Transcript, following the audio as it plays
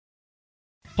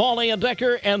Paulie and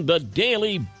Decker and the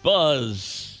Daily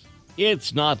BuZz.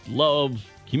 It's not love,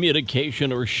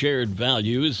 communication, or shared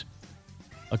values.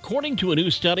 According to a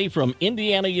new study from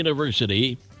Indiana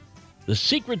University, the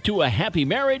secret to a happy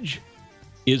marriage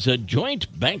is a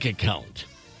joint bank account.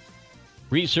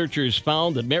 Researchers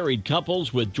found that married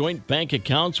couples with joint bank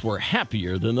accounts were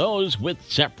happier than those with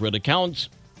separate accounts.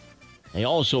 They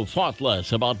also fought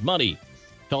less about money,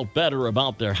 felt better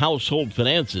about their household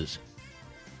finances.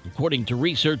 According to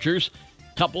researchers,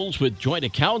 couples with joint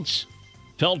accounts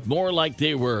felt more like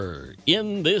they were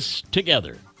in this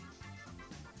together.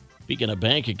 Speaking of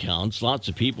bank accounts, lots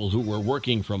of people who were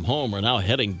working from home are now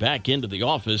heading back into the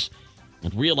office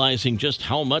and realizing just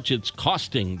how much it's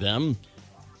costing them,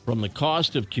 from the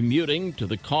cost of commuting to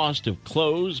the cost of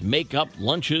clothes, makeup,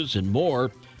 lunches, and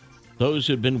more. Those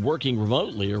who've been working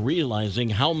remotely are realizing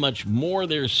how much more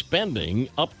they're spending,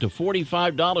 up to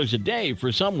 $45 a day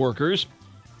for some workers.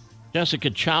 Jessica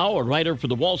Chow, a writer for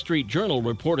the Wall Street Journal,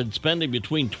 reported spending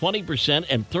between 20%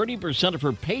 and 30% of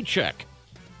her paycheck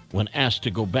when asked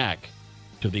to go back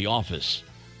to the office.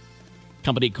 A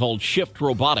company called Shift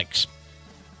Robotics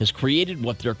has created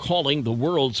what they're calling the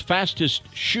world's fastest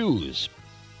shoes.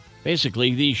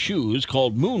 Basically, these shoes,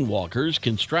 called moonwalkers,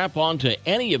 can strap onto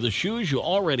any of the shoes you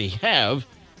already have.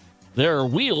 There are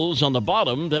wheels on the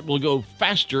bottom that will go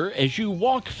faster as you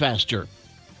walk faster,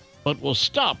 but will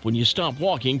stop when you stop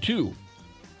walking, too.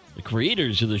 The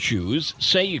creators of the shoes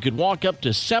say you could walk up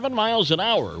to 7 miles an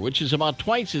hour, which is about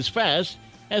twice as fast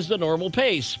as the normal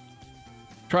pace.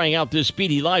 Trying out this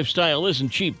speedy lifestyle isn't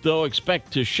cheap, though.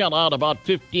 Expect to shell out about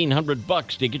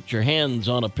 $1,500 to get your hands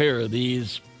on a pair of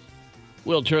these.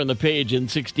 We'll turn the page in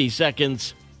 60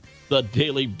 seconds. The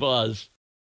Daily BuZz.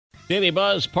 Daily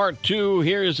BuZz Part 2.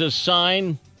 Here's a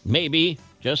sign. Maybe,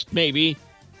 just maybe,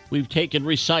 we've taken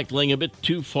recycling a bit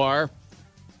too far.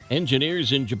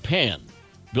 Engineers in Japan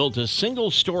built a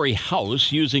single-story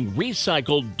house using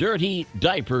recycled dirty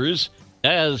diapers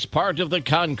as part of the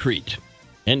concrete.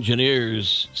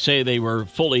 Engineers say they were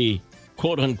fully,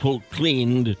 quote-unquote,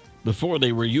 cleaned before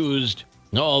they were used.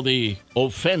 All the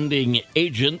offending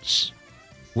agents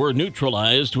were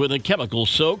neutralized with a chemical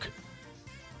soak.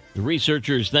 The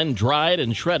researchers then dried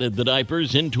and shredded the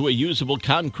diapers into a usable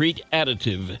concrete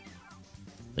additive.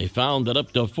 They found that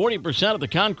up to 40% of the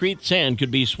concrete sand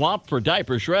could be swapped for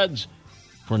diaper shreds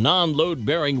for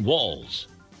non-load-bearing walls,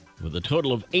 with a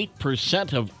total of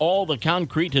 8% of all the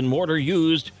concrete and mortar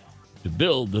used to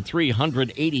build the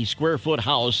 380-square-foot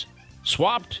house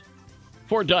swapped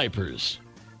for diapers.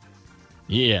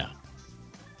 Yeah.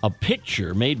 A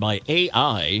picture made by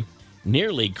AI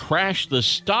nearly crashed the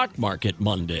stock market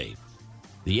Monday.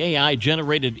 The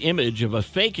AI-generated image of a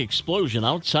fake explosion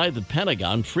outside the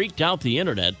Pentagon freaked out the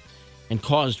internet and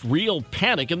caused real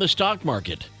panic in the stock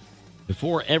market.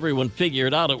 Before everyone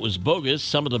figured out it was bogus,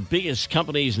 some of the biggest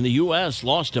companies in the U.S.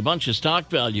 lost a bunch of stock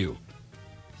value.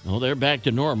 Well, they're back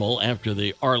to normal after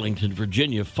the Arlington,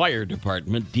 Virginia Fire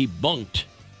Department debunked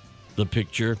the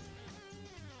picture.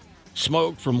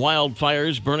 Smoke from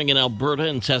wildfires burning in Alberta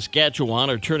and Saskatchewan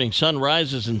are turning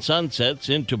sunrises and sunsets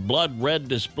into blood-red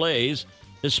displays,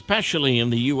 especially in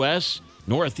the U.S.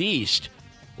 Northeast,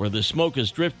 where the smoke has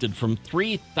drifted from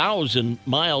 3,000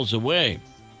 miles away.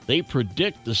 They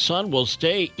predict the sun will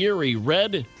stay eerie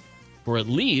red for at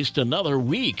least another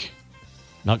week.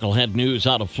 Knucklehead news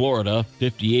out of Florida.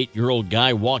 58-year-old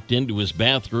guy walked into his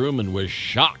bathroom and was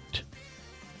shocked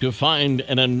to find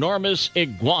an enormous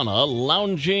iguana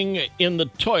lounging in the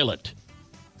toilet.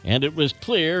 And it was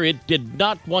clear it did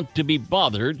not want to be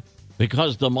bothered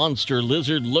because the monster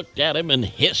lizard looked at him and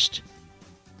hissed.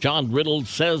 John Riddle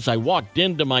says, "I walked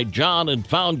into my John and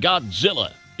found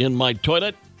Godzilla in my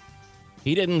toilet.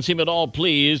 He didn't seem at all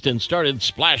pleased and started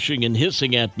splashing and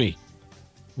hissing at me."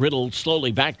 Riddle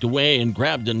slowly backed away and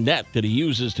grabbed a net that he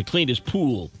uses to clean his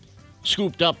pool,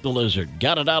 scooped up the lizard,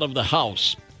 got it out of the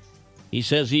house. He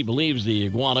says he believes the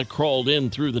iguana crawled in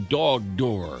through the dog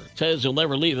door. Says he'll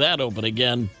never leave that open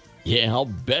again. Yeah, I'll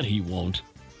bet he won't.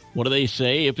 What do they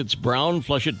say? If it's brown,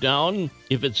 flush it down.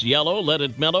 If it's yellow, let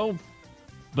it mellow.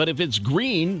 But if it's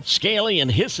green, scaly, and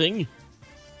hissing,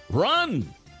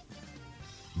 run!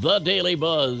 The Daily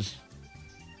BuZz.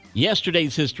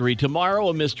 Yesterday's history, tomorrow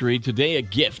a mystery, today a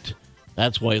gift.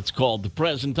 That's why it's called The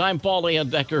Present. I'm Paulie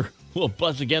and Decker. We'll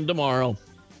buzz again tomorrow.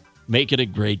 Make it a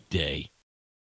great day.